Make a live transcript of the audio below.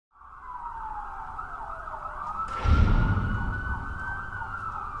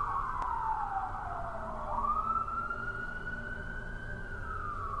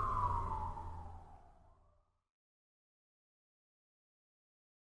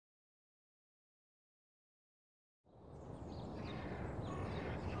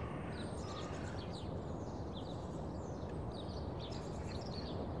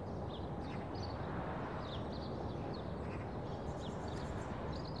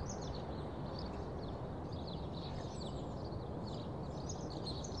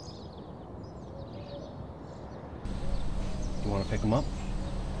pick him up?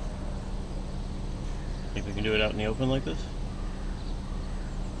 Think we can do it out in the open like this?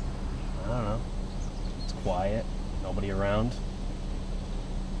 I don't know. It's quiet, nobody around.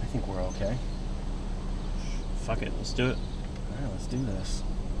 I think we're okay. Fuck it, let's do it. Alright, let's do this.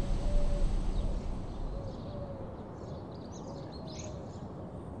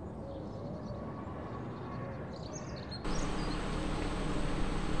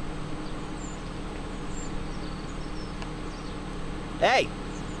 Hey!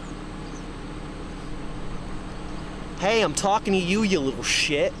 Hey, I'm talking to you, you little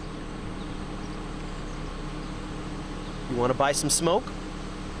shit. You wanna buy some smoke?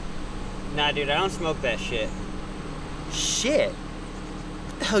 Nah, dude, I don't smoke that shit. Shit?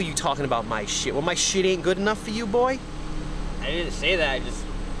 What the hell are you talking about, my shit? Well, my shit ain't good enough for you, boy? I didn't say that,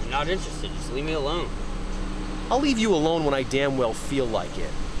 I'm not interested. Just leave me alone. I'll leave you alone when I damn well feel like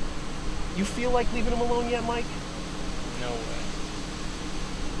it. You feel like leaving him alone yet, Mike? No way.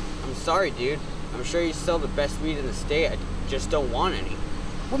 I'm sorry, dude. I'm sure you sell the best weed in the state. I just don't want any.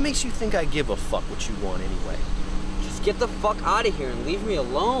 What makes you think I give a fuck what you want anyway? Just get the fuck out of here and leave me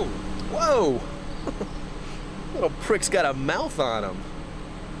alone. Whoa! Little prick's got a mouth on him.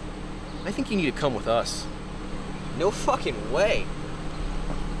 I think you need to come with us. No fucking way.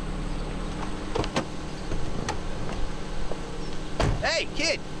 Hey,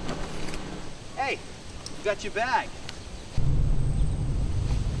 kid! Hey, you got your bag.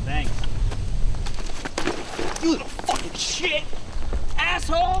 Thanks. You little fucking shit!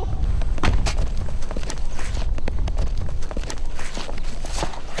 Asshole!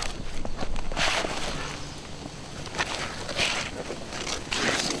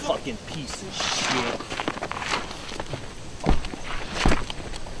 Fucking piece of shit.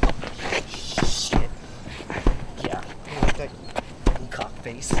 Shit. Yeah, I like that cock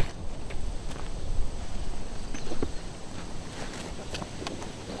face.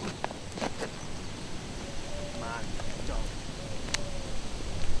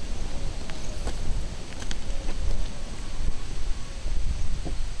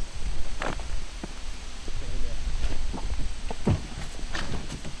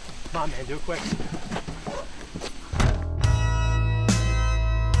 Come on, man, do it quick.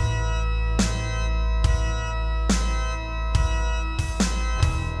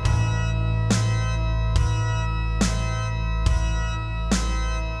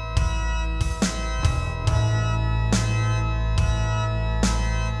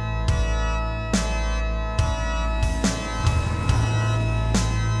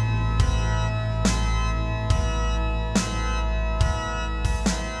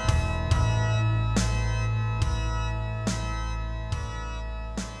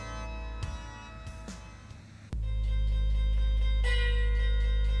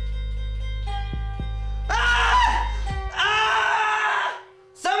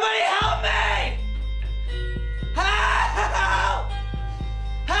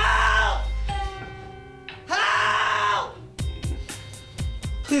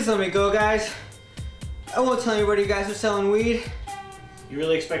 Please let me go, guys. I won't tell anybody you guys are selling weed. You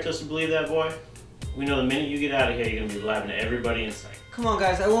really expect us to believe that, boy? We know the minute you get out of here, you're gonna be blabbing to everybody in sight. Come on,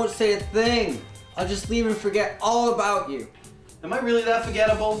 guys, I won't say a thing. I'll just leave and forget all about you. Am I really that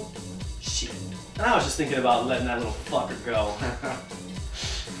forgettable? Shit. And I was just thinking about letting that little fucker go.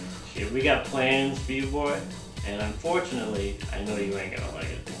 Shit, we got plans for you, boy. And unfortunately, I know you ain't gonna like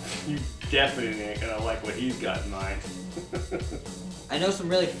it. You definitely ain't gonna like what he's got in mind. I know some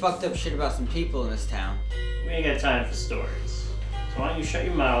really fucked up shit about some people in this town. We ain't got time for stories. So why don't you shut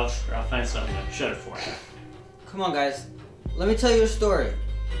your mouth, or I'll find something to shut it for you. Come on, guys. Let me tell you a story.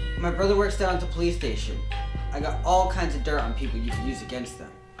 My brother works down at the police station. I got all kinds of dirt on people you can use against them.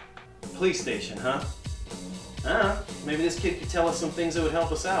 Police station, huh? Maybe this kid could tell us some things that would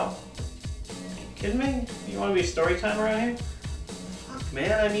help us out. You kidding me? You wanna be a story time around here? Fuck,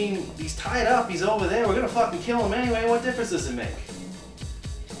 man, I mean, he's tied up, he's over there, we're gonna fucking kill him anyway, what difference does it make?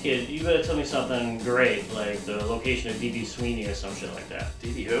 Kid, you better tell me something great, like the location of D.B. Sweeney or some shit like that.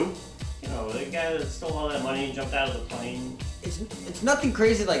 D.B. who? You know, the guy that stole all that money and jumped out of the plane. It's nothing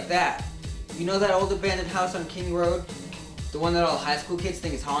crazy like that. You know that old abandoned house on King Road? The one that all high school kids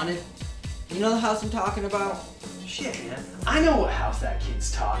think is haunted? You know the house I'm talking about? Shit, man. I know what house that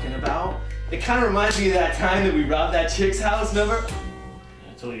kid's talking about. It kind of reminds me of that time that we robbed that chick's house, remember?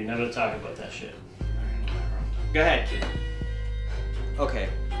 I told you never to talk about that shit. Go ahead, kid. Okay.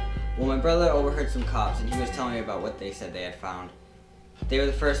 Well, my brother overheard some cops and he was telling me about what they said they had found. They were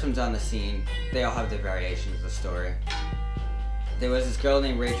the first ones on the scene. They all have their variations of the story. There was this girl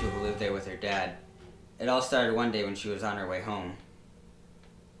named Rachel who lived there with her dad. It all started one day when she was on her way home.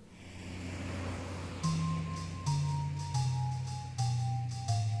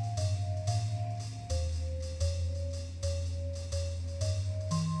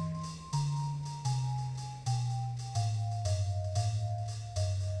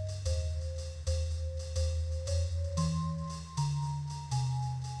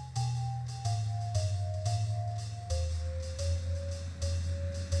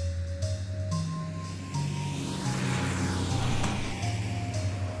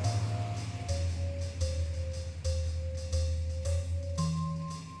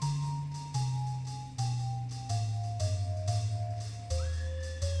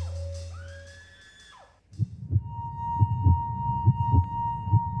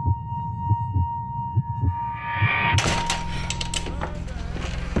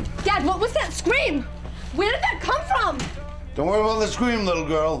 was that scream? Where did that come from? Don't worry about the scream, little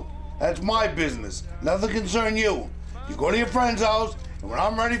girl. That's my business. Nothing concern you. You go to your friend's house, and when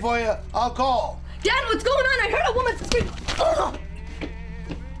I'm ready for you, I'll call. Dad, what's going on? I heard a woman scream. Ugh.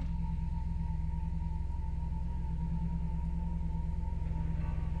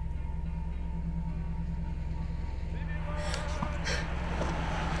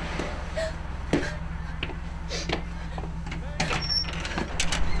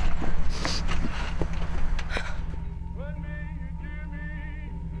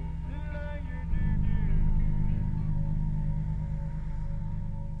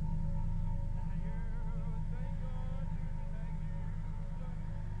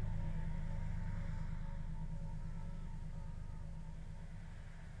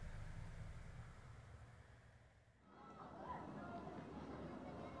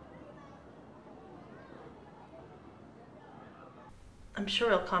 I'm sure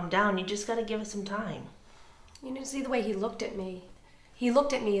he'll calm down. You just gotta give us some time. You didn't see the way he looked at me. He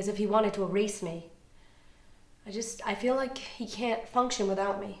looked at me as if he wanted to erase me. I feel like he can't function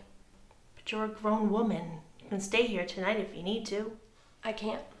without me. But you're a grown woman. You can stay here tonight if you need to. I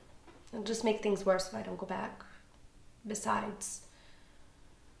can't. It'll just make things worse if I don't go back. Besides,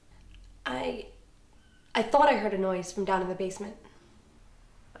 I thought I heard a noise from down in the basement.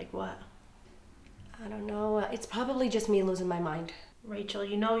 Like what? I don't know. It's probably just me losing my mind. Rachel,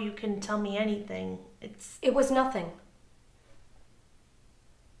 you know you can tell me anything. It was nothing.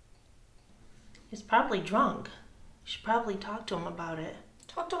 He's probably drunk. You should probably talk to him about it.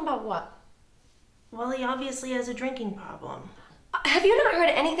 Talk to him about what? Well, he obviously has a drinking problem. Have you not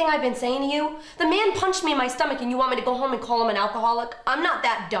heard anything I've been saying to you? The man punched me in my stomach and you want me to go home and call him an alcoholic? I'm not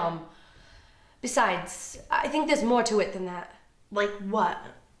that dumb. Besides, I think there's more to it than that. Like what?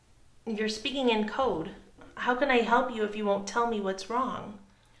 You're speaking in code. How can I help you if you won't tell me what's wrong?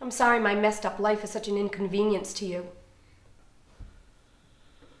 I'm sorry my messed up life is such an inconvenience to you.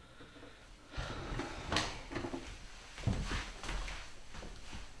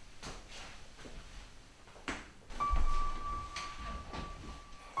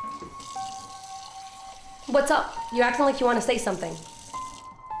 What's up? You're acting like you want to say something.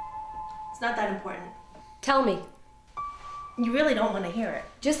 It's not that important. Tell me. You really don't want to hear it.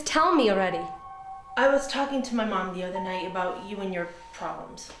 Just tell me already. I was talking to my mom the other night about you and your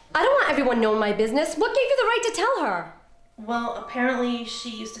problems. I don't want everyone knowing my business. What gave you the right to tell her? Well, apparently she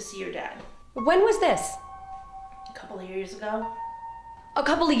used to see your dad. When was this? A couple of years ago. A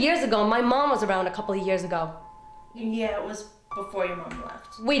couple of years ago. My mom was around a couple of years ago. Yeah, it was before your mom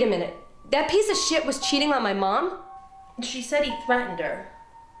left. Wait a minute. That piece of shit was cheating on my mom? She said he threatened her.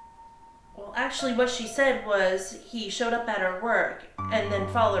 Well, actually what she said was he showed up at her work and then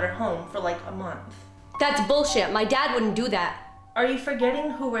followed her home for like a month. That's bullshit. My dad wouldn't do that. Are you forgetting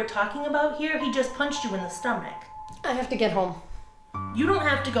who we're talking about here? He just punched you in the stomach. I have to get home. You don't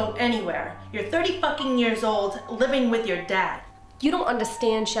have to go anywhere. You're 30 fucking years old, living with your dad. You don't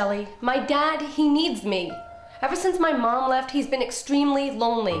understand, Shelley. My dad, he needs me. Ever since my mom left, he's been extremely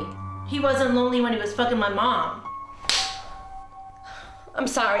lonely. He wasn't lonely when he was fucking my mom. I'm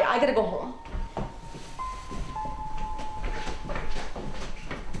sorry, I gotta go home.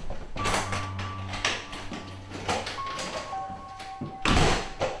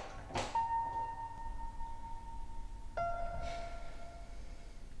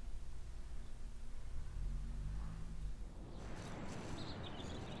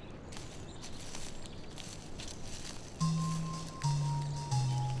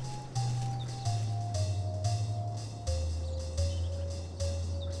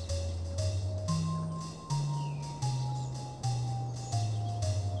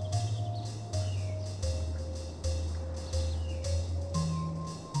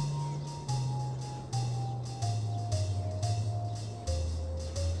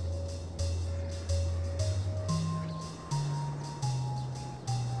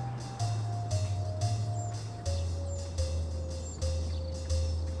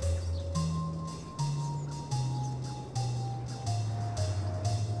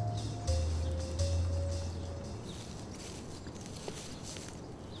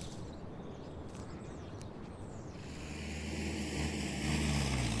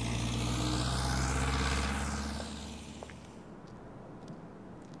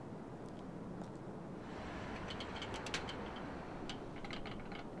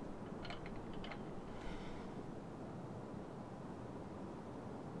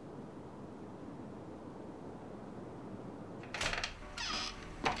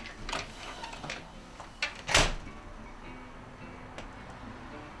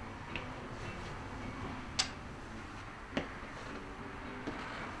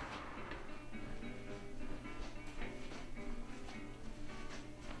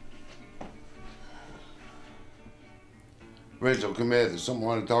 Rachel, come here. There's something I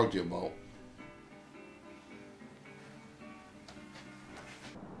want to talk to you about.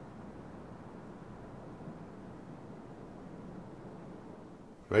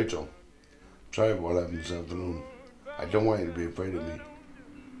 Rachel, I'm sorry about what happened this afternoon. I don't want you to be afraid of me.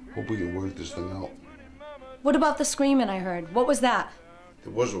 Hope we can work this thing out. What about the screaming I heard? What was that?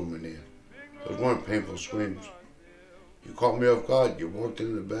 There was a woman here. Those weren't painful screams. You caught me off guard. You walked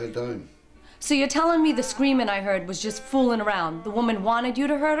in at a bad time. So you're telling me the screaming I heard was just fooling around? The woman wanted you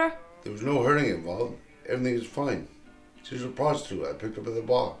to hurt her? There was no hurting involved. Everything is fine. She's a prostitute I picked up at the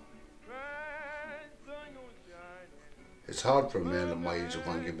bar. It's hard for a man at my age to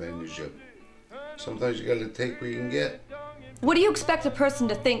find companionship. Sometimes you gotta take what you can get. What do you expect a person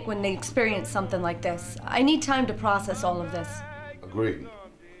to think when they experience something like this? I need time to process all of this. Agreed.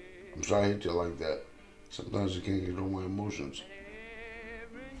 I'm sorry I hit you like that. Sometimes I can't control my emotions.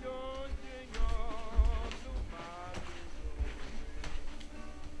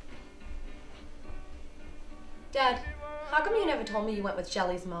 Dad, how come you never told me you went with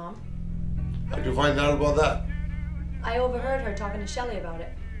Shelly's mom? How'd you find out about that? I overheard her talking to Shelly about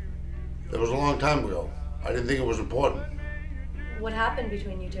it. That was a long time ago. I didn't think it was important. What happened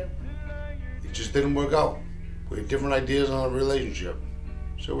between you two? It just didn't work out. We had different ideas on a relationship.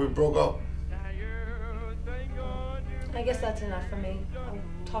 So we broke up. I guess that's enough for me. I'll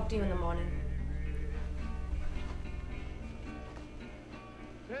talk to you in the morning.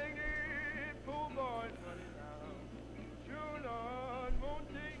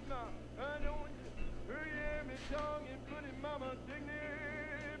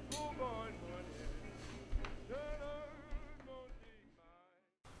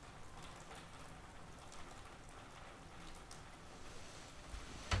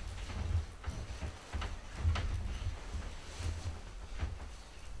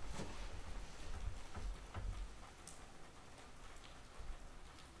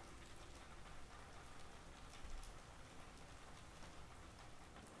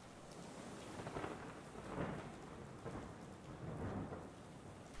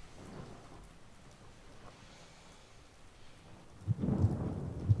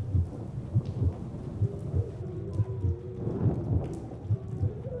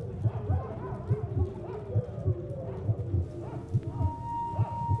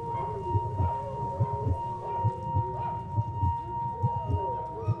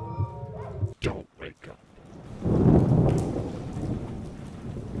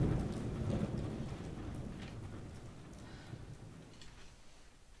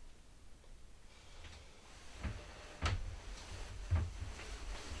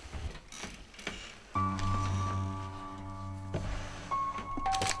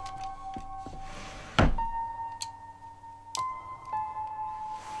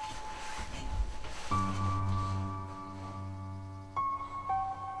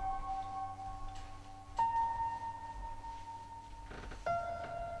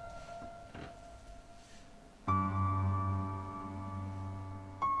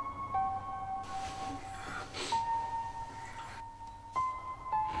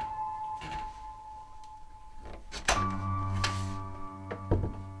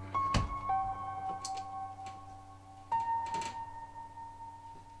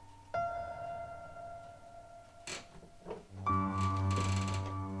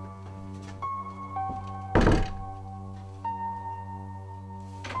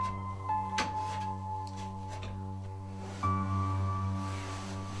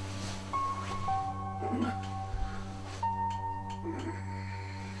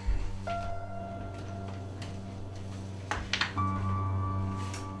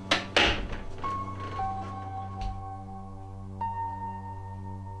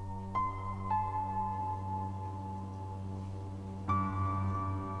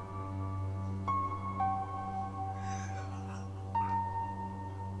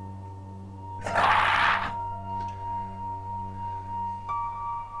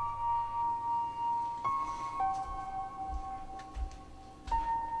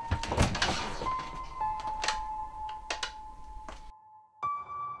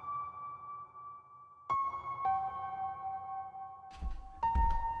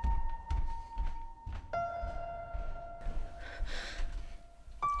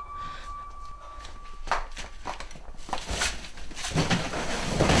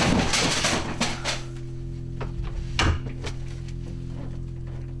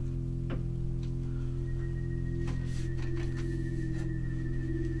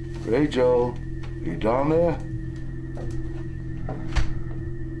 Rachel, you down there?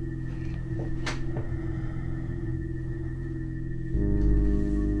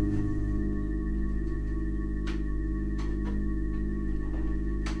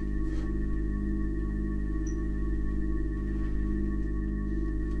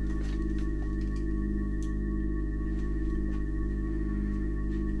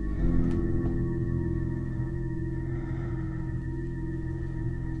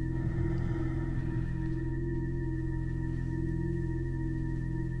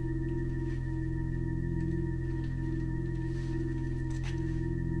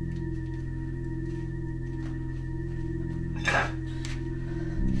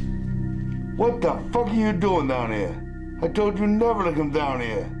 What the fuck are you doing down here? I told you never to come down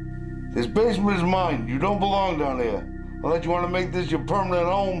here. This basement is mine. You don't belong down here. Unless you want to make this your permanent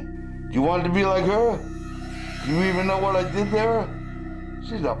home. Do you want to be like her? Do you even know what I did there?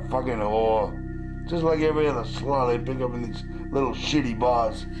 She's a fucking whore. Just like every other slut I pick up in these little shitty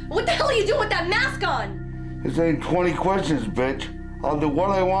bars. What the hell are you doing with that mask on? This ain't 20 questions, bitch. I'll do what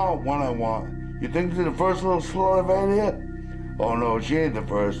I want when I want. You think you're the first little slut I've had here? Oh no, she ain't the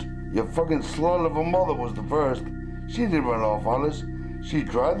first. Your fucking slut of a mother was the first. She didn't run off on us. She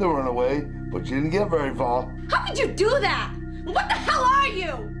tried to run away, but she didn't get very far. How could you do that? What the hell are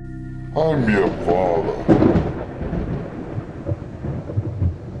you? I'm your father.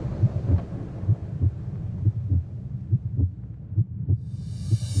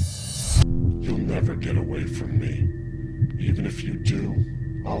 You'll never get away from me. Even if you do,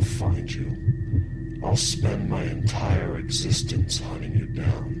 I'll find you. I'll spend my entire existence hunting you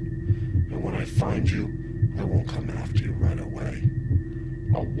down. And when I find you, I won't come after you right away.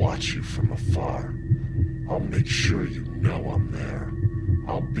 I'll watch you from afar. I'll make sure you know I'm there.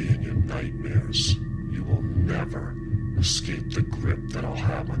 I'll be in your nightmares. You will never escape the grip that I'll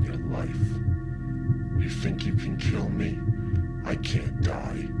have on your life. You think you can kill me? I can't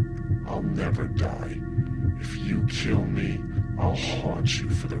die. I'll never die. If you kill me, I'll haunt you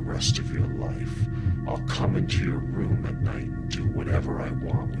for the rest of your life. I'll come into your room at night and do whatever I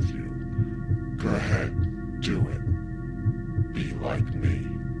want with you. Go ahead, do it. Be like me.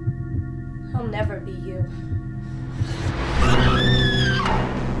 I'll never be you.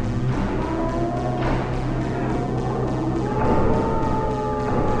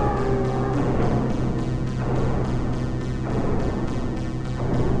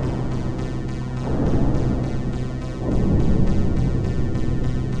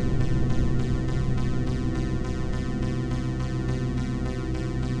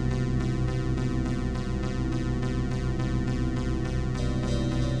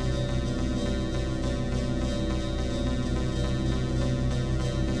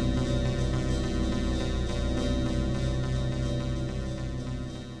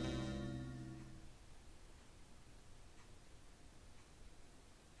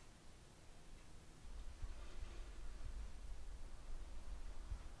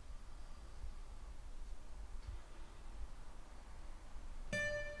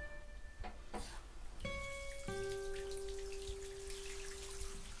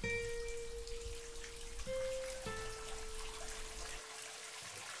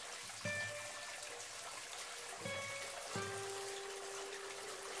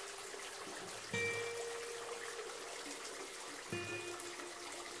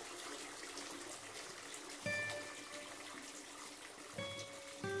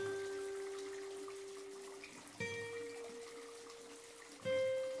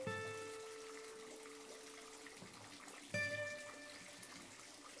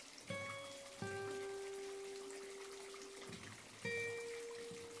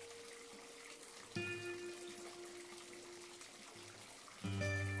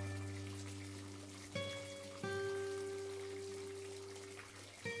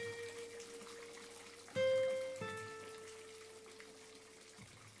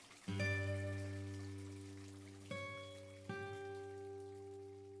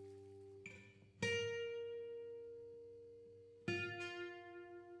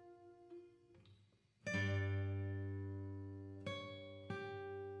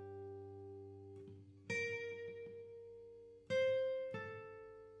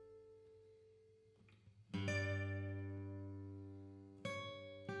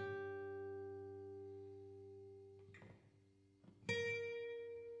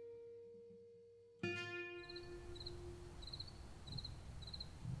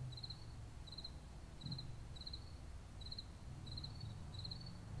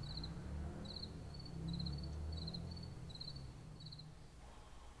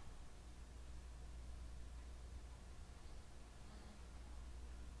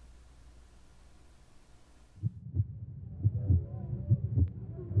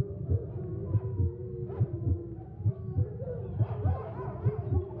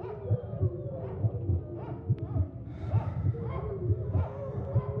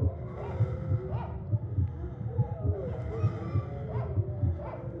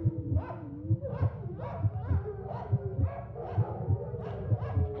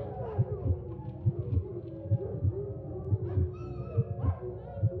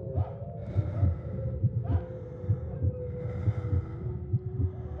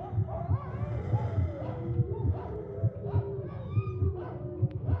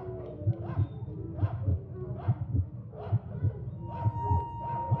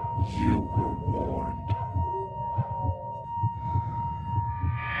 You will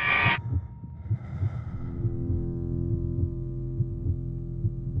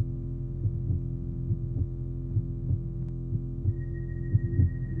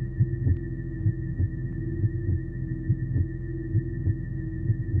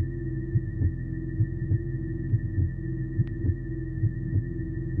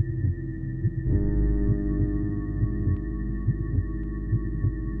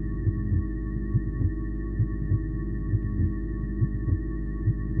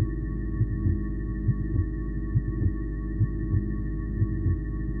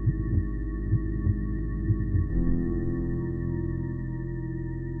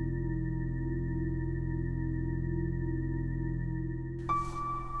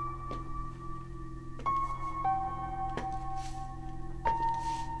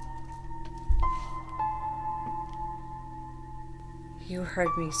You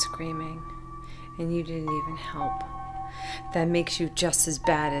heard me screaming, and you didn't even help. That makes you just as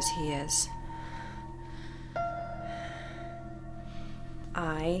bad as he is.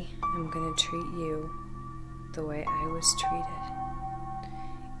 I am gonna treat you the way I was treated.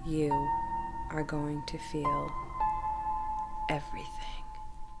 You are going to feel everything.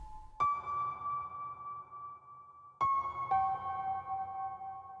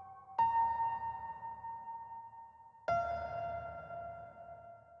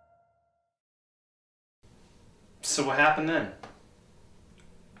 So what happened then?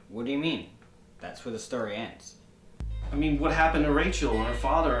 What do you mean? That's where the story ends. I mean, what happened to Rachel and her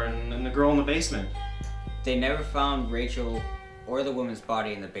father and the girl in the basement? They never found Rachel or the woman's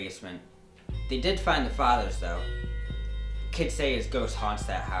body in the basement. They did find the father's, though. Kids say his ghost haunts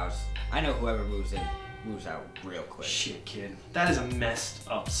that house. I know whoever moves in moves out real quick. Shit, kid. That is a messed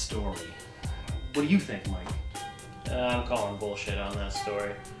up story. What do you think, Mike? I'm calling bullshit on that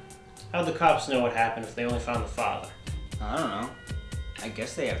story. How'd the cops know what happened if they only found the father? I don't know. I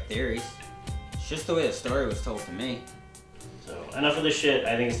guess they have theories. It's just the way the story was told to me. So, enough of this shit.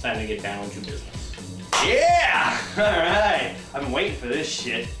 I think it's time to get down to business. Yeah! Alright! I've been waiting for this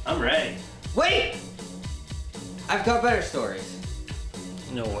shit. I'm ready. Wait! I've got better stories.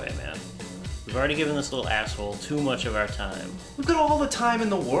 No way, man. We've already given this little asshole too much of our time. We've got all the time in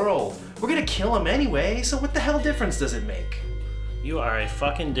the world. We're gonna kill him anyway, so what the hell difference does it make? You are a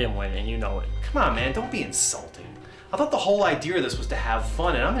fucking dimwit, and you know it. Come on, man, don't be insulting. I thought the whole idea of this was to have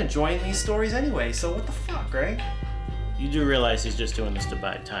fun, and I'm enjoying these stories anyway, so what the fuck, right? You do realize he's just doing this to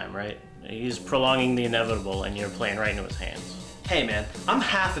buy time, right? He's prolonging the inevitable, and you're playing right into his hands. Hey, man, I'm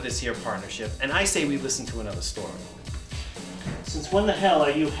half of this here partnership, and I say we listen to another story. Since when the hell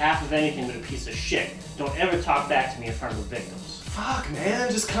are you half of anything but a piece of shit? Don't ever talk back to me in front of the victims. Fuck,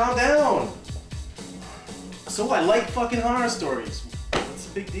 man, just calm down. So I like fucking horror stories. What's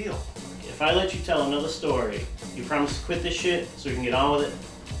the big deal? If I let you tell another story, you promise to quit this shit so we can get on with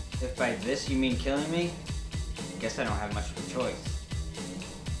it? If by this you mean killing me, guess I don't have much of a choice.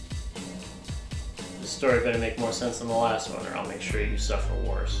 This story better make more sense than the last one, or I'll make sure you suffer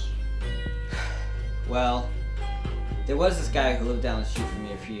worse. Well, there was this guy who lived down the street from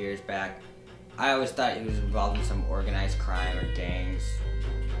me a few years back. I always thought he was involved in some organized crime or gangs.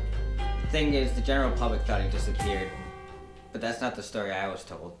 The thing is, the general public thought he disappeared. But that's not the story I was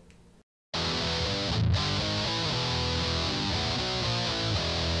told.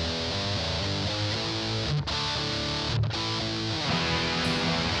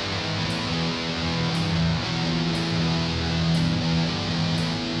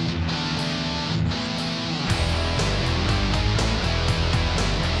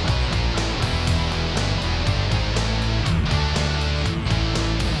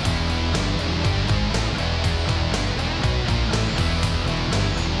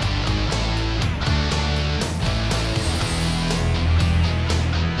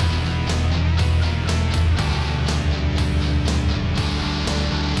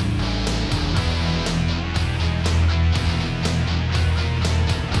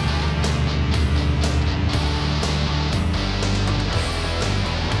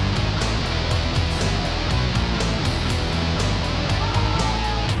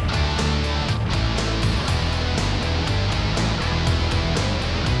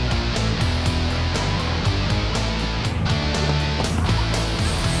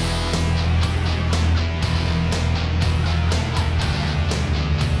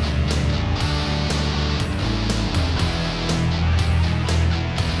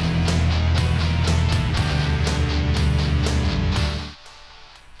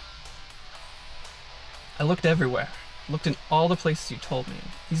 I looked everywhere. Looked in all the places you told me.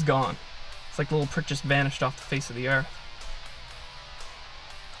 He's gone. It's like the little prick just vanished off the face of the earth.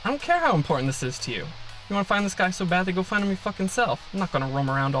 I don't care how important this is to you. You want to find this guy so bad, then go find him your fucking self. I'm not gonna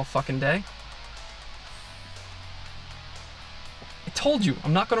roam around all fucking day. I told you,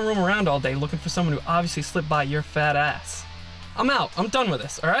 I'm not gonna roam around all day looking for someone who obviously slipped by your fat ass. I'm out. I'm done with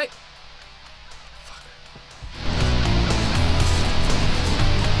this, alright?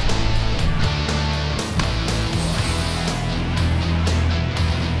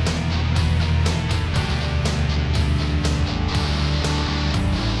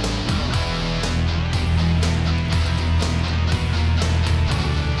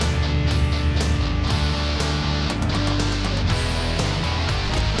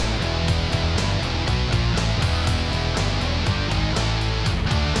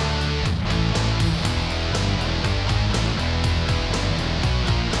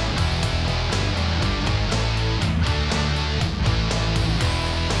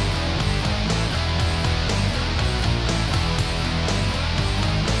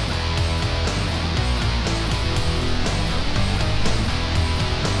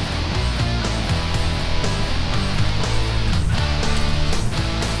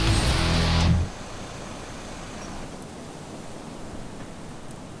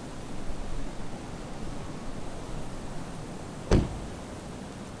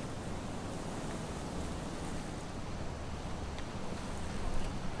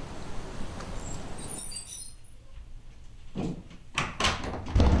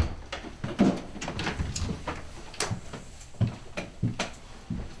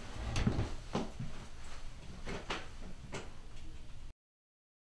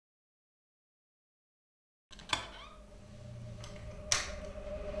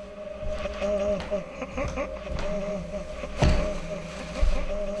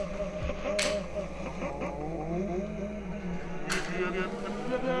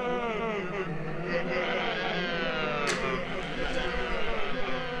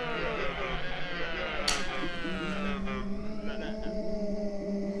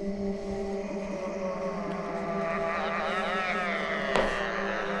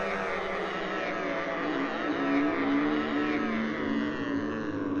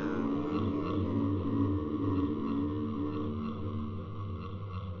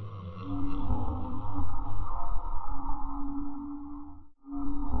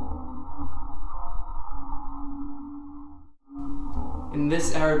 In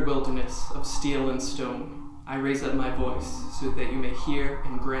this arid wilderness of steel and stone, I raise up my voice so that you may hear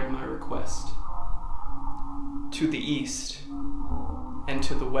and grant my request. To the east and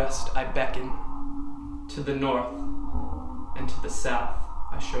to the west I beckon. To the north and to the south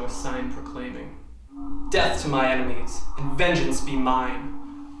I show a sign proclaiming, death to my enemies and vengeance be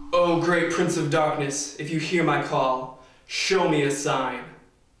mine. O great Prince of Darkness, if you hear my call, show me a sign.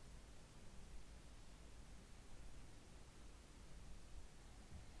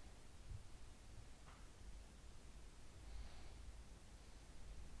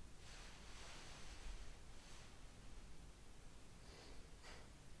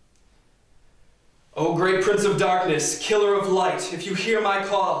 O great Prince of Darkness, killer of light, if you hear my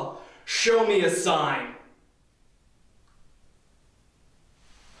call, show me a sign.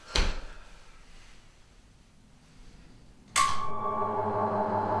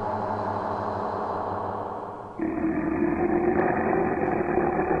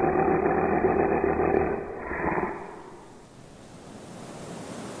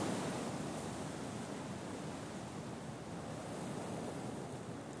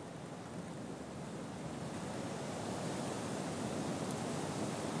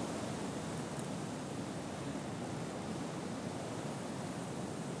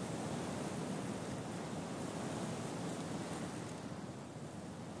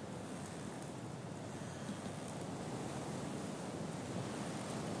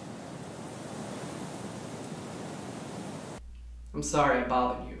 I'm sorry I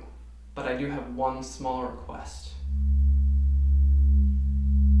bothered you, but I do have one small request.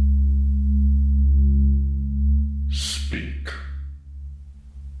 Speak.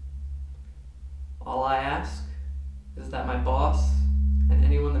 All I ask is that my boss and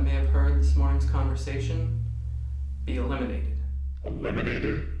anyone that may have heard this morning's conversation be eliminated.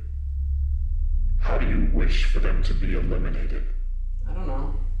 Eliminated? How do you wish for them to be eliminated? I don't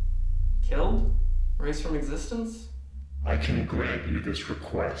know. Killed? Erased from existence? I can grant you this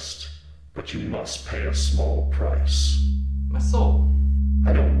request, but you must pay a small price. My soul.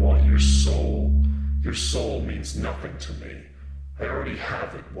 I don't want your soul. Your soul means nothing to me. I already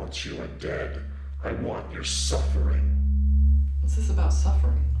have it once you are dead. I want your suffering. What's this about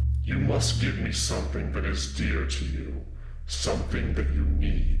suffering? You must give me something that is dear to you. Something that you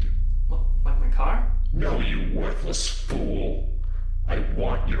need. What, like my car? No, you worthless fool. I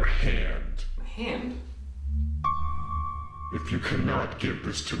want your hand. My hand? If you cannot give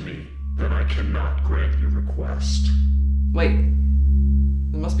this to me, then I cannot grant your request. Wait,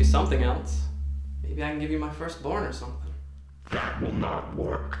 there must be something else. Maybe I can give you my firstborn or something. That will not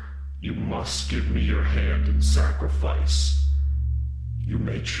work. You must give me your hand in sacrifice. You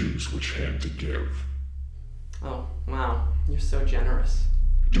may choose which hand to give. Oh, wow, you're so generous.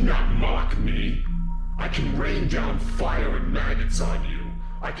 Do not mock me. I can rain down fire and maggots on you.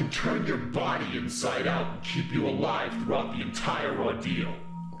 I can turn your body inside out and keep you alive throughout the entire ordeal.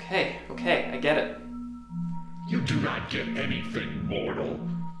 Okay, I get it. You do not get anything, mortal.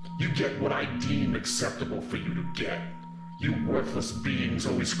 You get what I deem acceptable for you to get. You worthless beings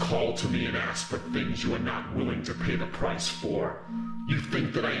always call to me and ask for things you are not willing to pay the price for. You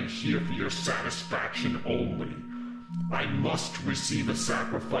think that I am here for your satisfaction only. I must receive a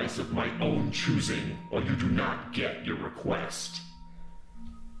sacrifice of my own choosing, or you do not get your request.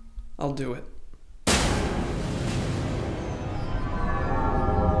 I'll do it.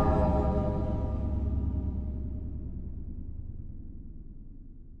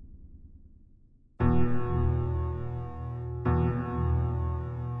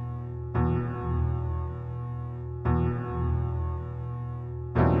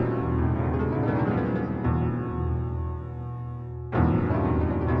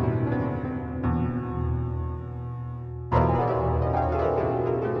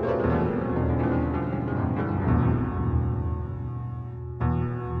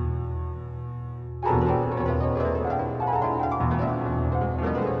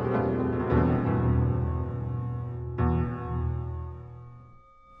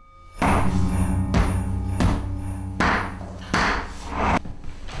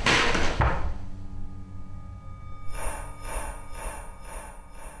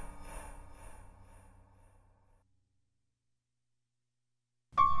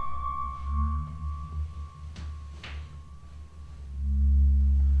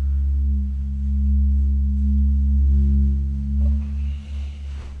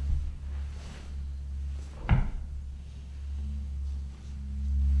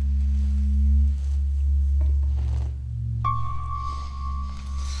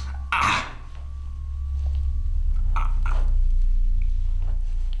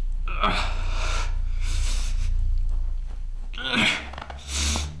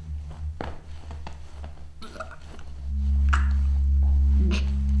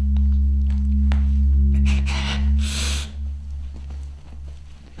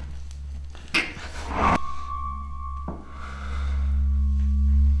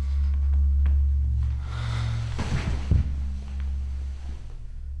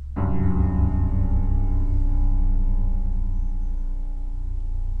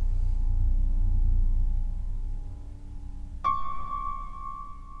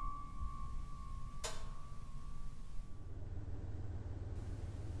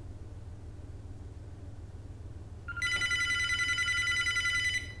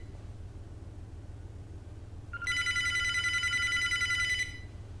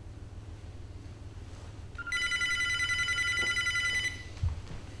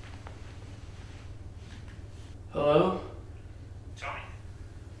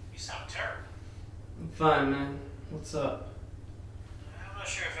 sound terrible. I'm fine, man. What's up? I'm not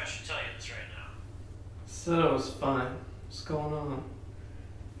sure if I should tell you this right now. I said I was fine. What's going on?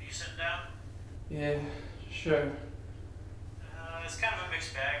 Are you sitting down? Yeah, sure. It's kind of a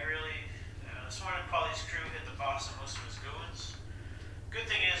mixed bag, really. This morning, Paulie's crew hit the boss and most of his goons. Good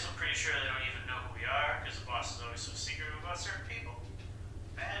thing is, I'm pretty sure they don't even know who we are, because the boss is always so secretive about certain people.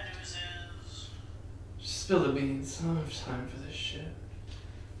 Bad news is... Just spill the beans. I don't have time for this shit.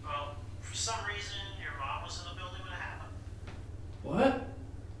 Well, for some reason, your mom was in the building when it happened. What?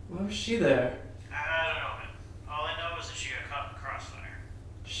 Why was she there? I don't know, man. All I know is that she got caught in the crossfire.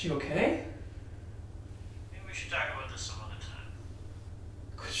 Is she okay? Maybe we should talk about this some other time.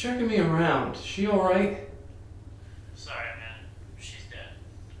 Quit jerking me around. Is she alright? Sorry, man. She's dead.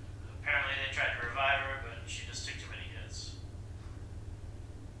 Apparently they tried to revive her, but she just took too many hits.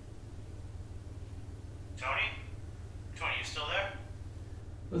 Tony? Tony, you still there?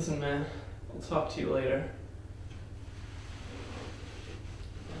 Listen, man. I'll talk to you later.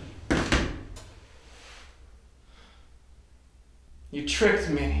 You tricked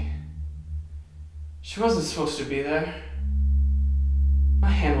me. She wasn't supposed to be there. My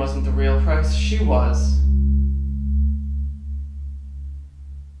hand wasn't the real price. She was.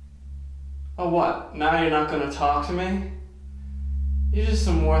 Oh, what? Now you're not gonna talk to me? You're just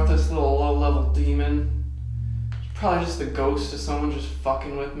some worthless little low-level demon. You're probably just the ghost of someone just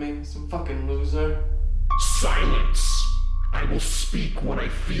fucking with me. Some fucking loser. Silence! I will speak when I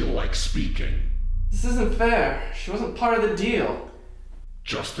feel like speaking. This isn't fair. She wasn't part of the deal.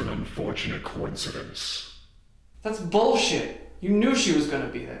 Just an unfortunate coincidence. That's bullshit. You knew she was gonna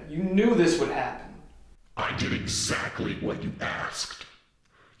be there. You knew this would happen. I did exactly what you asked.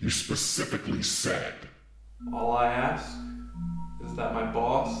 You specifically said. All I ask is that my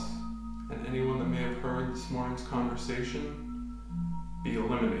boss and anyone that may have heard this morning's conversation be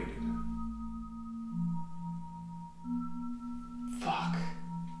eliminated. Fuck.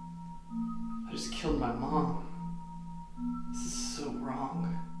 I just killed my mom. This is so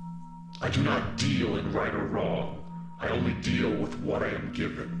wrong. I do not deal in right or wrong. I only deal with what I am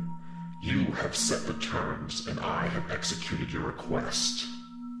given. You have set the terms, and I have executed your request.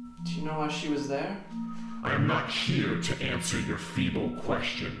 Do you know why she was there? I am not here to answer your feeble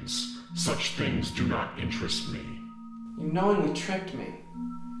questions. Such things do not interest me. You knowingly tricked me.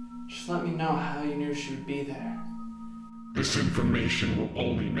 Just let me know how you knew she would be there. This information will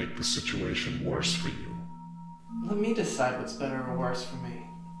only make the situation worse for you. Let me decide what's better or worse for me.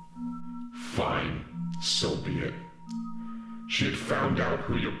 Fine, so be it. She had found out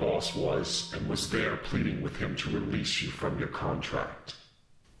who your boss was and was there pleading with him to release you from your contract.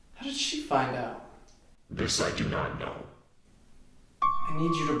 How did she find out? This I do not know. I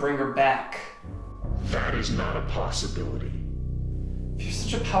need you to bring her back. That is not a possibility. If you're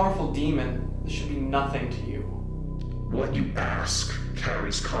such a powerful demon, this should be nothing to you. What you ask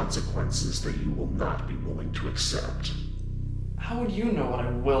carries consequences that you will not be willing to accept. How would you know what I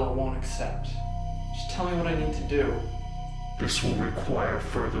will or won't accept? Just tell me what I need to do. This will require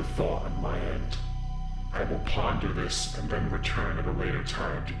further thought on my end. I will ponder this and then return at a later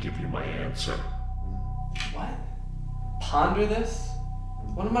time to give you my answer. What? Ponder this?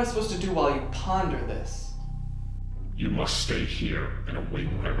 What am I supposed to do while you ponder this? You must stay here and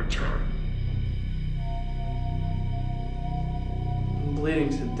await my return. I'm bleeding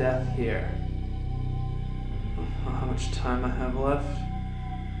to death here. I don't know how much time I have left.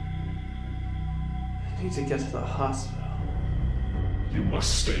 I need to get to the hospital. You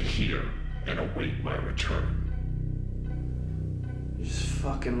must stay here and await my return. You're just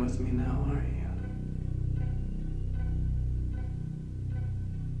fucking with me now, aren't you?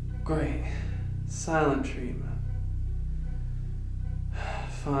 Great. Silent treatment.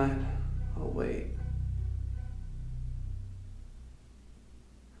 Fine. I'll wait.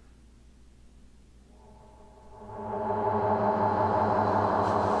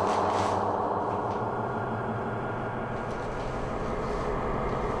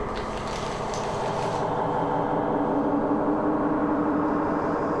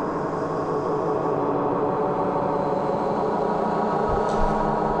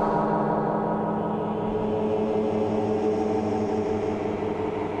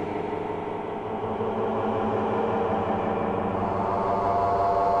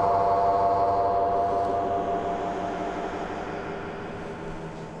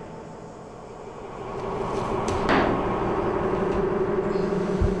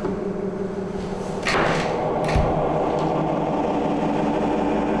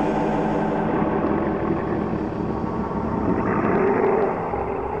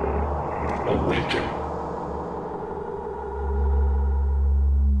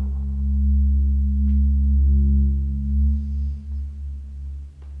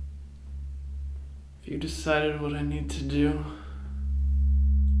 decided what I need to do?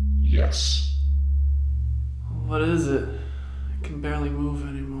 Yes. What is it? I can barely move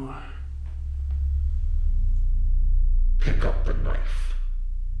anymore. Pick up the knife.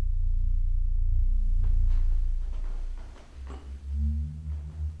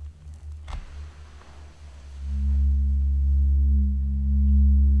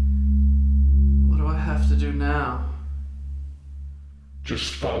 What do I have to do now?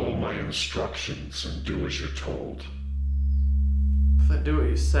 Just follow my instructions and do as you're told. If I do what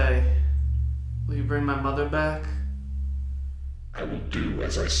you say, will you bring my mother back? I will do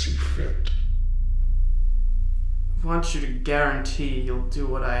as I see fit. I want you to guarantee you'll do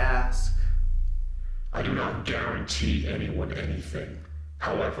what I ask. I do not guarantee anyone anything.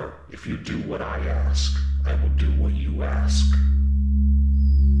 However, if you do what I ask, I will do what you ask.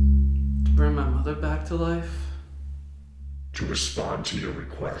 To bring my mother back to life? To respond to your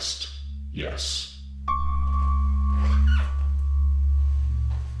request, yes.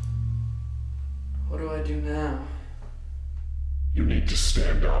 What do I do now? You need to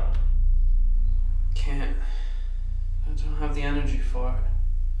stand up. Can't. I don't have the energy for it.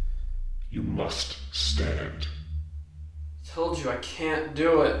 You must stand. I told you I can't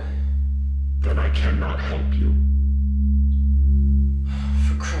do it. Then I cannot help you.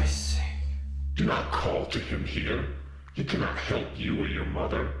 For Christ's sake. Do not call to him here. He cannot help you or your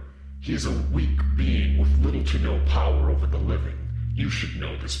mother. He is a weak being with little to no power over the living. You should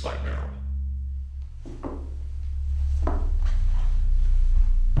know this by now.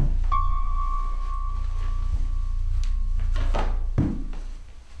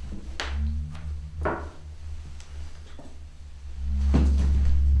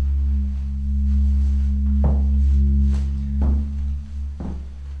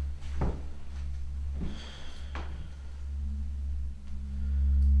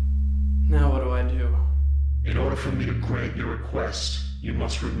 You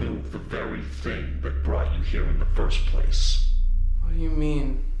must remove the very thing that brought you here in the first place. What do you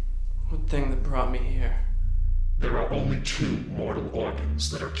mean? What thing that brought me here? There are only 2 mortal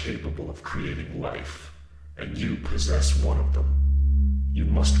organs that are capable of creating life, and you possess one of them. You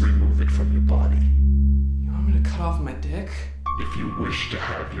must remove it from your body. You want me to cut off my dick? If you wish to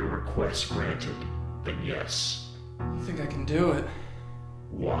have your request granted, then yes. I think I can do it.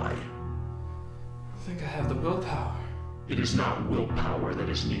 Why? I think I have the willpower. It is not willpower that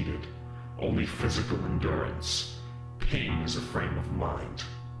is needed, only physical endurance. Pain is a frame of mind.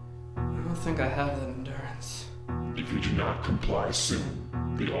 I don't think I have that endurance. If you do not comply soon,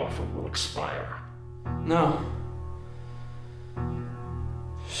 the offer will expire. No.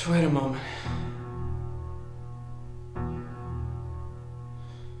 Just wait a moment.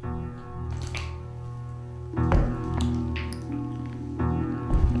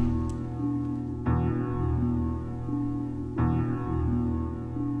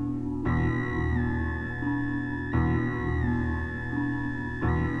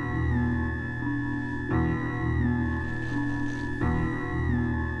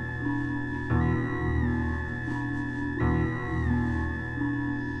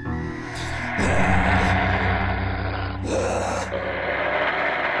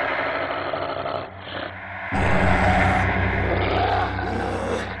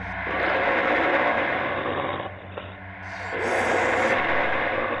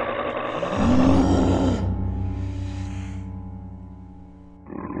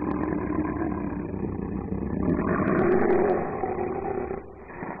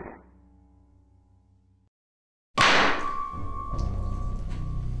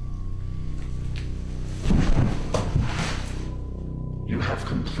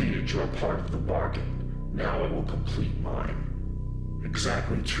 Your part of the bargain. Now I will complete mine.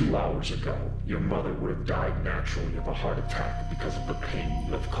 Exactly 2 hours ago, your mother would have died naturally of a heart attack because of the pain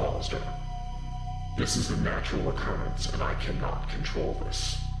you have caused her. This is a natural occurrence, and I cannot control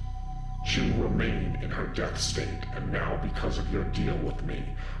this. She will remain in her death state, and now because of your deal with me,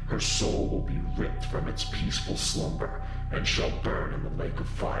 her soul will be ripped from its peaceful slumber and shall burn in the lake of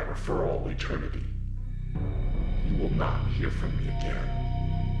fire for all eternity. You will not hear from me again.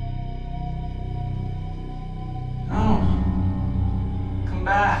 No. Come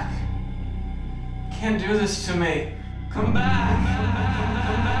back. You can't do this to me. Come back.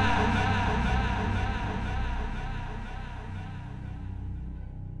 Come back.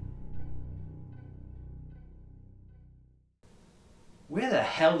 Where the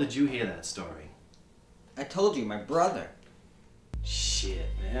hell did you hear that story? I told you, my brother. Shit,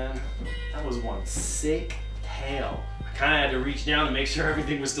 man. That was one sick tale. I kinda had to reach down to make sure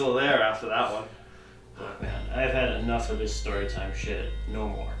everything was still there after that one. Look, man, I've had enough of this story time shit. No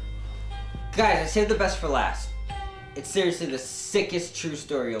more. Guys, I saved the best for last. It's seriously the sickest true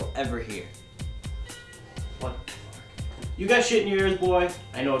story you'll ever hear. What the fuck? You got shit in your ears, boy.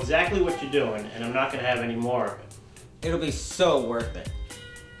 I know exactly what you're doing, and I'm not gonna have any more of it. It'll be so worth it.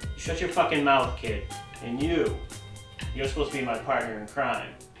 Shut your fucking mouth, kid. And you're supposed to be my partner in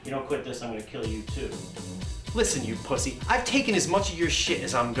crime. You don't quit this, I'm gonna kill you too. Listen, you pussy, I've taken as much of your shit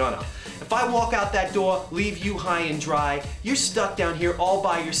as I'm gonna. If I walk out that door, leave you high and dry, you're stuck down here all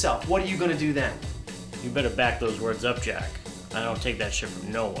by yourself. What are you gonna do then? You better back those words up, Jack. I don't take that shit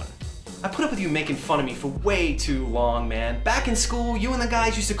from no one. I put up with you making fun of me for way too long, man. Back in school, you and the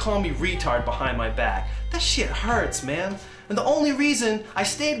guys used to call me retard behind my back. That shit hurts, man. And the only reason I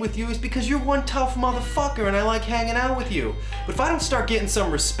stayed with you is because you're one tough motherfucker and I like hanging out with you. But if I don't start getting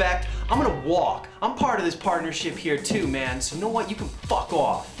some respect, I'm gonna walk. I'm part of this partnership here too, man. So you know what? You can fuck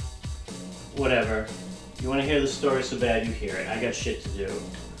off. Whatever. You wanna hear the story so bad you hear it. I got shit to do.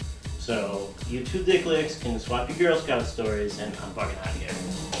 So, you two dicklicks can swap your Girl Scout stories and I'm fucking out of here.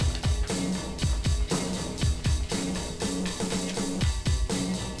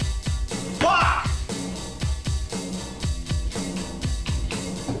 Fuck!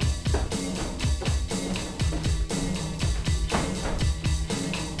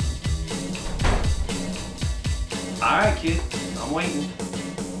 Alright, kid. I'm waiting.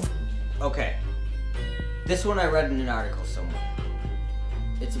 Okay. This one I read in an article somewhere.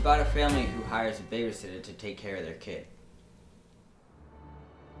 It's about a family who hires a babysitter to take care of their kid.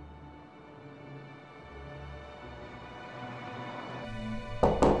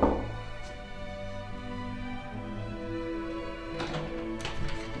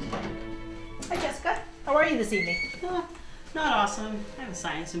 Hi, Jessica. How are you this evening? Not awesome. I have a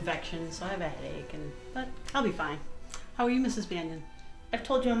sinus infection, so I have a headache, but I'll be fine. How are you, Mrs. Banyan? I've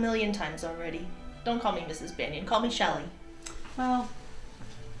told you a million times already. Don't call me Mrs. Banyan. Call me Shelley. Well,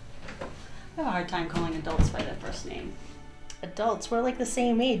 I have a hard time calling adults by their first name. Adults? We're like the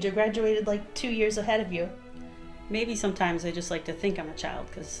same age. I graduated like 2 years ahead of you. Maybe sometimes I just like to think I'm a child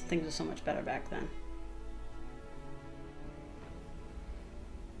because things were so much better back then.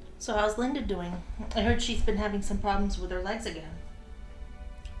 So how's Linda doing? I heard she's been having some problems with her legs again.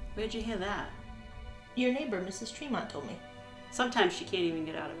 Where'd you hear that? Your neighbor, Mrs. Tremont, told me. Sometimes she can't even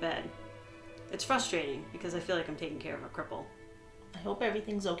get out of bed. It's frustrating because I feel like I'm taking care of a cripple. I hope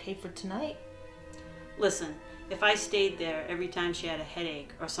everything's okay for tonight. Listen, if I stayed there every time she had a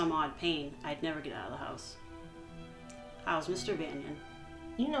headache or some odd pain, I'd never get out of the house. How's Mr. Banyan?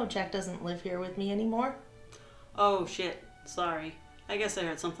 You know Jack doesn't live here with me anymore. Oh shit, sorry. I guess I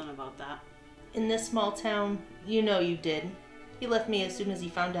heard something about that. In this small town, you know you did. He left me as soon as he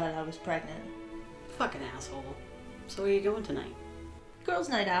found out I was pregnant. Fucking asshole. So where are you going tonight? Girls'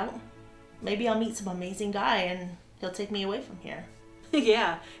 night out. Maybe I'll meet some amazing guy and he'll take me away from here.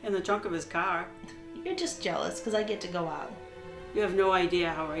 Yeah, in the trunk of his car. You're just jealous because I get to go out. You have no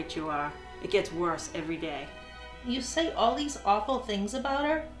idea how right you are. It gets worse every day. You say all these awful things about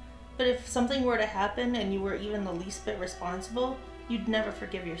her, but if something were to happen and you were even the least bit responsible, you'd never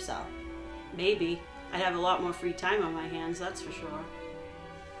forgive yourself. Maybe. I'd have a lot more free time on my hands, that's for sure.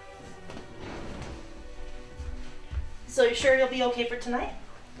 So you're sure you'll be okay for tonight?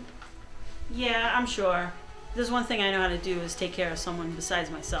 Yeah, I'm sure. There's one thing I know how to do is take care of someone besides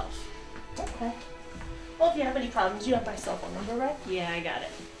myself. Okay. Well, if you have any problems, you have my cell phone number, right? Yeah, I got it.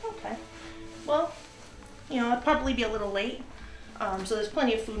 Okay. Well, you know, I'll probably be a little late. So there's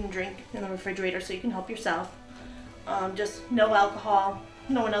plenty of food and drink in the refrigerator so you can help yourself. Just no alcohol,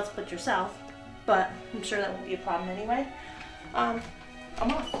 no one else but yourself. But I'm sure that won't be a problem anyway. I'm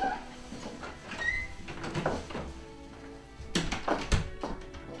off.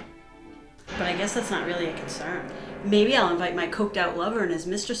 But I guess that's not really a concern. Maybe I'll invite my coked out lover and his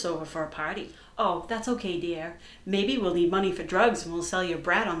mistress over for a party. Oh, that's okay, dear. Maybe we'll need money for drugs and we'll sell your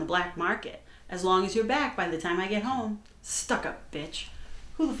brat on the black market. As long as you're back by the time I get home. Stuck up bitch.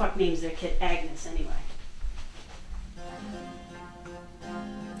 Who the fuck names their kid Agnes anyway?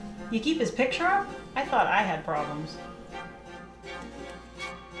 You keep his picture up? I thought I had problems.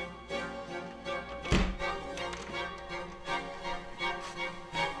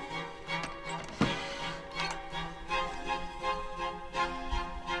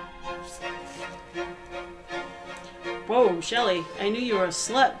 Whoa, Shelley, I knew you were a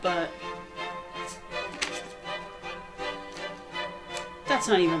slut, but that's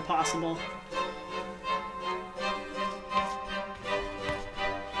not even possible.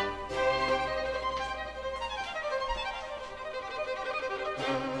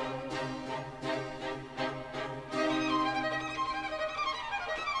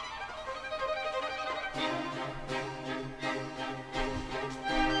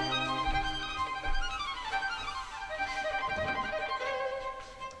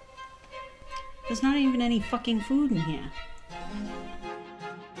 There's not even any fucking food in here.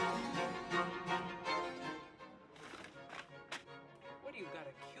 What do you got,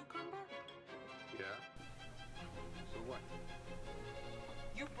 a cucumber? Yeah. So what?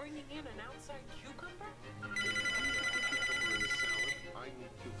 You're bringing in an outside cucumber? Cucumber in the salad. I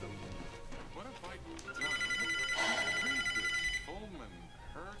need cucumber. What have I done? Read this. Fulman,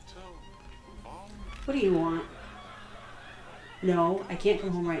 Hertel, What do you want? No, I can't come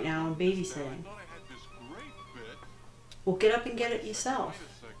home right now. I'm babysitting. Well, get up and get it yourself.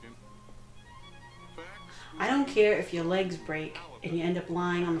 I don't care if your legs break and you end up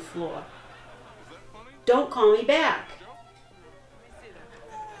lying on the floor. Don't call me back.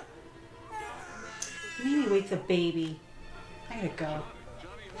 You made me wake the baby. I gotta go.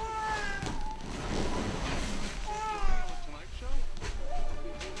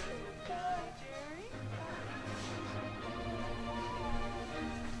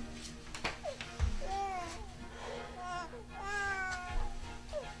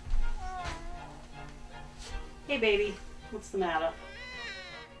 Hey baby, what's the matter?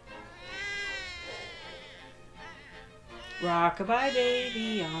 Rock-a-bye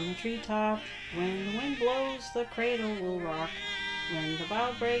baby on the treetop. When the wind blows, the cradle will rock. When the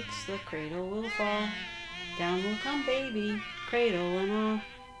bough breaks, the cradle will fall. Down will come baby, cradle and all.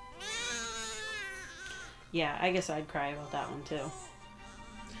 Yeah, I guess I'd cry about that one too.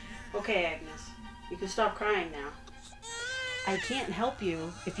 Okay, Agnes, you can stop crying now. I can't help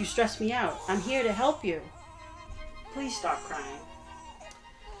you if you stress me out. I'm here to help you. Please stop crying.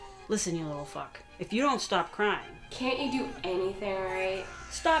 Listen, you little fuck. If you don't stop crying... Can't you do anything right?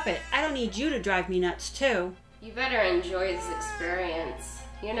 Stop it. I don't need you to drive me nuts, too. You better enjoy this experience.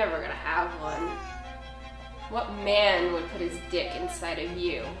 You're never gonna have one. What man would put his dick inside of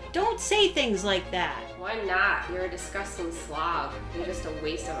you? Don't say things like that. Why not? You're a disgusting slob. You're just a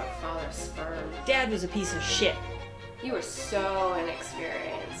waste of a father's sperm. Dad was a piece of shit. You were so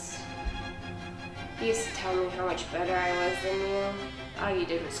inexperienced. You used to tell me how much better I was than you. All you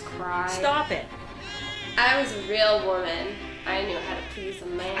did was cry. Stop it. I was a real woman. I knew how to please a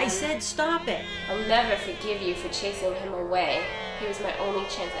man. I said stop it. I'll never forgive you for chasing him away. He was my only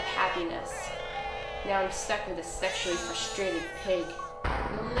chance at happiness. Now I'm stuck with a sexually frustrated pig.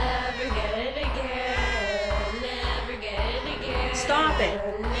 You'll never get it again. Never get it again. Stop it.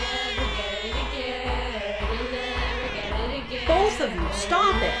 Never get it again. You'll never get it again. Both of you,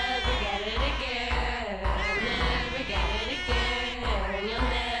 stop it. Never get it again. Never get it again. You'll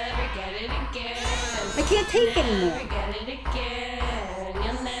never get it again. I can't take anymore. Never get it again.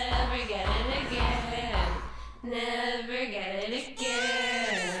 You'll never get it again. Never get it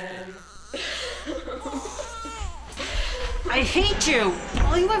again. I hate you.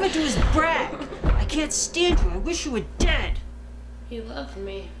 All you ever do is brag. I can't stand you. I wish you were dead. You love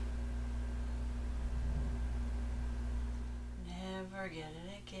me. Never get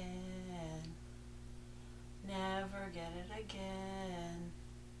it again. Never get it again.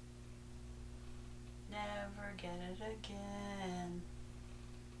 Never get it again.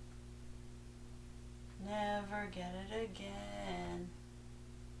 Never get it again.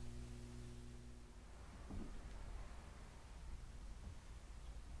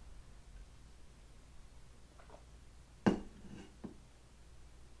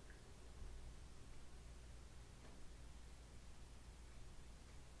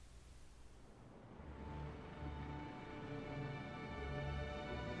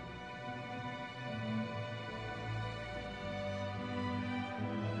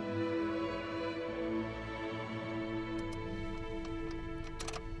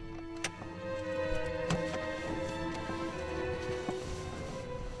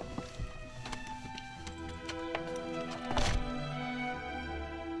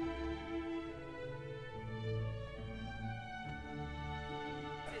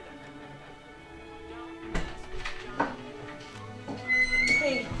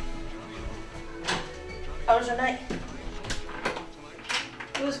 Hey. How was your night?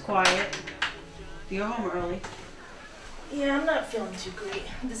 It was quiet. You're home early. Yeah, I'm not feeling too great.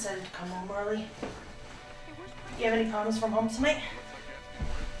 I decided to come home early. You have any problems from home tonight?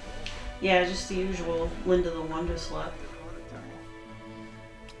 Yeah, just the usual. Linda the Wonder slept.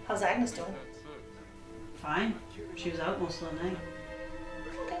 How's Agnes doing? Fine. She was out most of the night.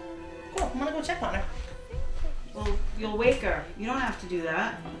 Okay, cool. I'm gonna go check on her. Well, you'll wake her. You don't have to do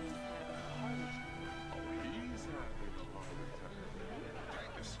that.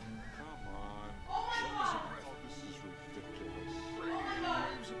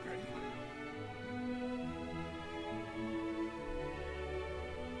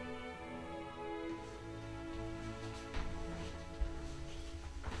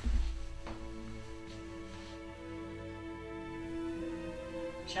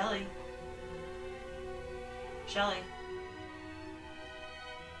 Shelley? Shelley?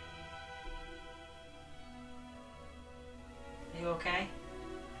 Are you okay?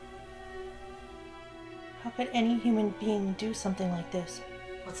 How could any human being do something like this?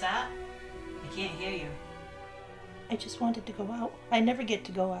 What's that? I can't hear you. I just wanted to go out. I never get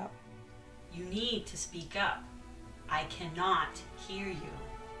to go out. You need to speak up. I cannot hear you.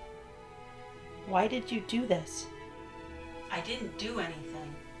 Why did you do this? I didn't do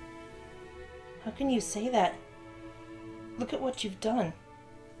anything. How can you say that? Look at what you've done.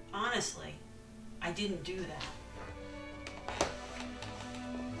 Honestly, I didn't do that.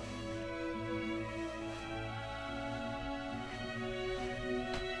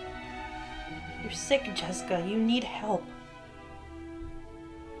 You're sick, Jessica. You need help.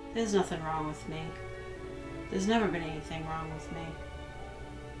 There's nothing wrong with me. There's never been anything wrong with me.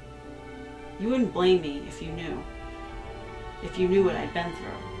 You wouldn't blame me if you knew. If you knew what I'd been through.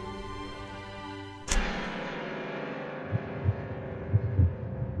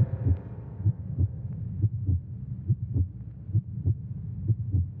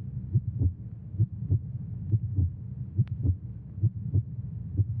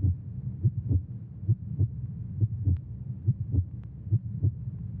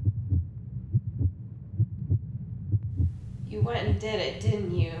 You went and did it,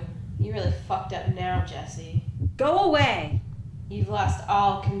 didn't you? You really fucked up now, Jesse. Go away! You've lost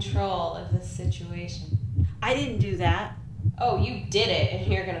all control of this situation. I didn't do that. Oh, you did it,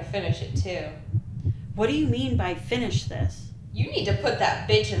 and you're gonna finish it too. What do you mean by finish this? You need to put that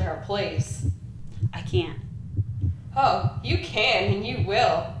bitch in her place. I can't. Oh, you can, and you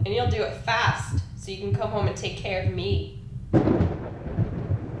will. And you'll do it fast, so you can come home and take care of me.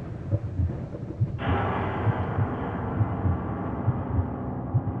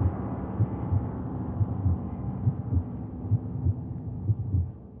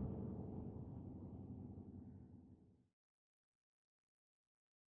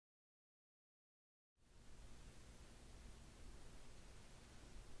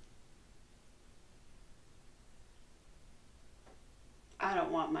 I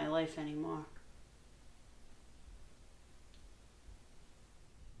don't want my life anymore.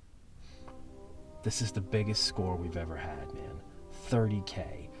 This is the biggest score we've ever had, man.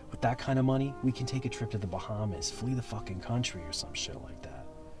 30K. With that kind of money, we can take a trip to the Bahamas, flee the fucking country or some shit like that.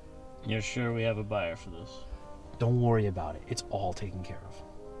 You're sure we have a buyer for this? Don't worry about it. It's all taken care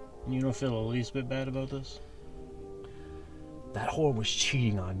of. You don't feel the least bit bad about this? That whore was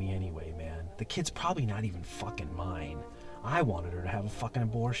cheating on me anyway, man. The kid's probably not even fucking mine. I wanted her to have a fucking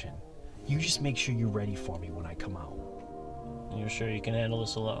abortion. You just make sure you're ready for me when I come out. You're sure you can handle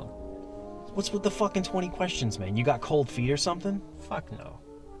this alone? What's with the fucking 20 questions, man? You got cold feet or something? Fuck no.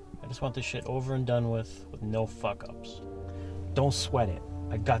 I just want this shit over and done with no fuck-ups. Don't sweat it.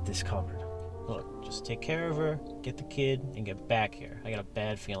 I got this covered. Look, just take care of her, get the kid, and get back here. I got a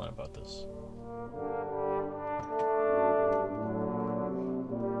bad feeling about this.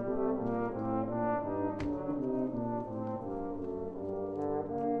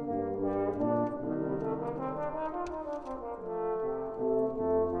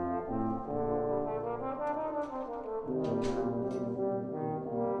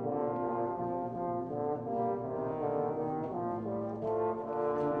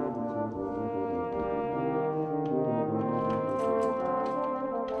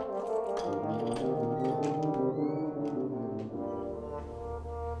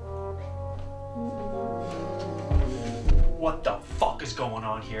 What the fuck is going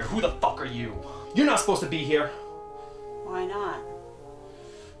on here? Who the fuck are you? You're not supposed to be here. Why not?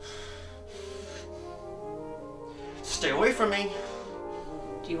 Stay away from me.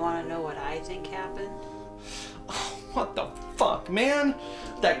 Do you want to know what I think happened? Oh, what the fuck, man?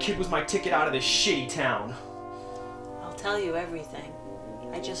 That kid was my ticket out of this shitty town. I'll tell you everything.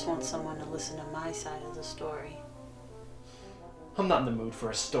 I just want someone to listen to my side of the story. I'm not in the mood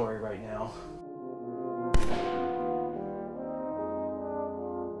for a story right now.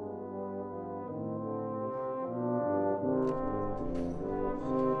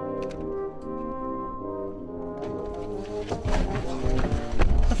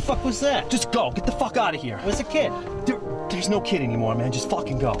 What the fuck was that? Just go. Get the fuck out of here. Where's the kid? There's no kid anymore, man. Just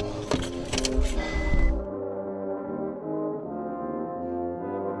fucking go.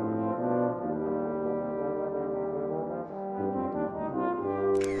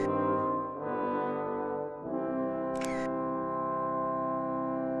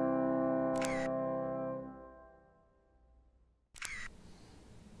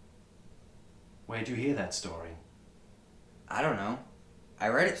 Where'd you hear that story? I don't know. I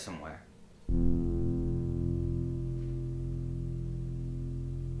read it somewhere.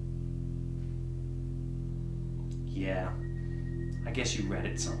 Yeah. I guess you read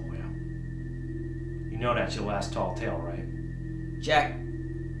it somewhere. You know that's your last tall tale, right? Jack,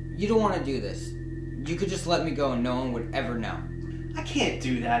 you don't want to do this. You could just let me go and no one would ever know. I can't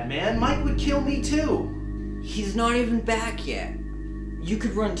do that, man. Mike would kill me too. He's not even back yet. You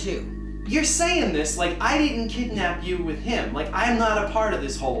could run too. You're saying this like I didn't kidnap you with him, like I'm not a part of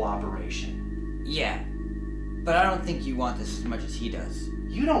this whole operation. Yeah, but I don't think you want this as much as he does.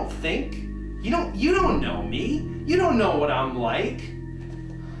 You don't think? You don't know me. You don't know what I'm like.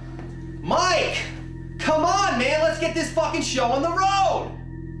 Mike! Come on, man, let's get this fucking show on the road!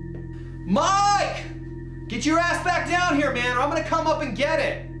 Mike! Get your ass back down here, man, or I'm gonna come up and get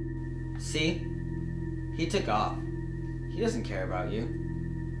it! See? He took off. He doesn't care about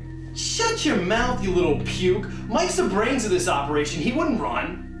you. Shut your mouth, you little puke. Mike's the brains of this operation. He wouldn't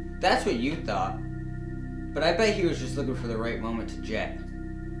run. That's what you thought. But I bet he was just looking for the right moment to jet.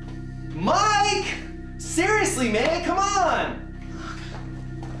 Mike! Seriously, man, come on!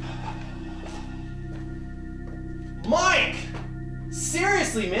 Mike!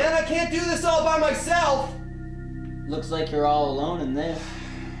 Seriously, man, I can't do this all by myself! Looks like you're all alone in this.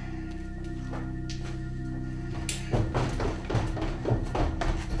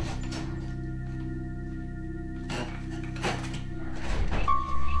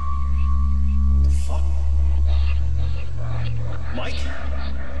 Mike?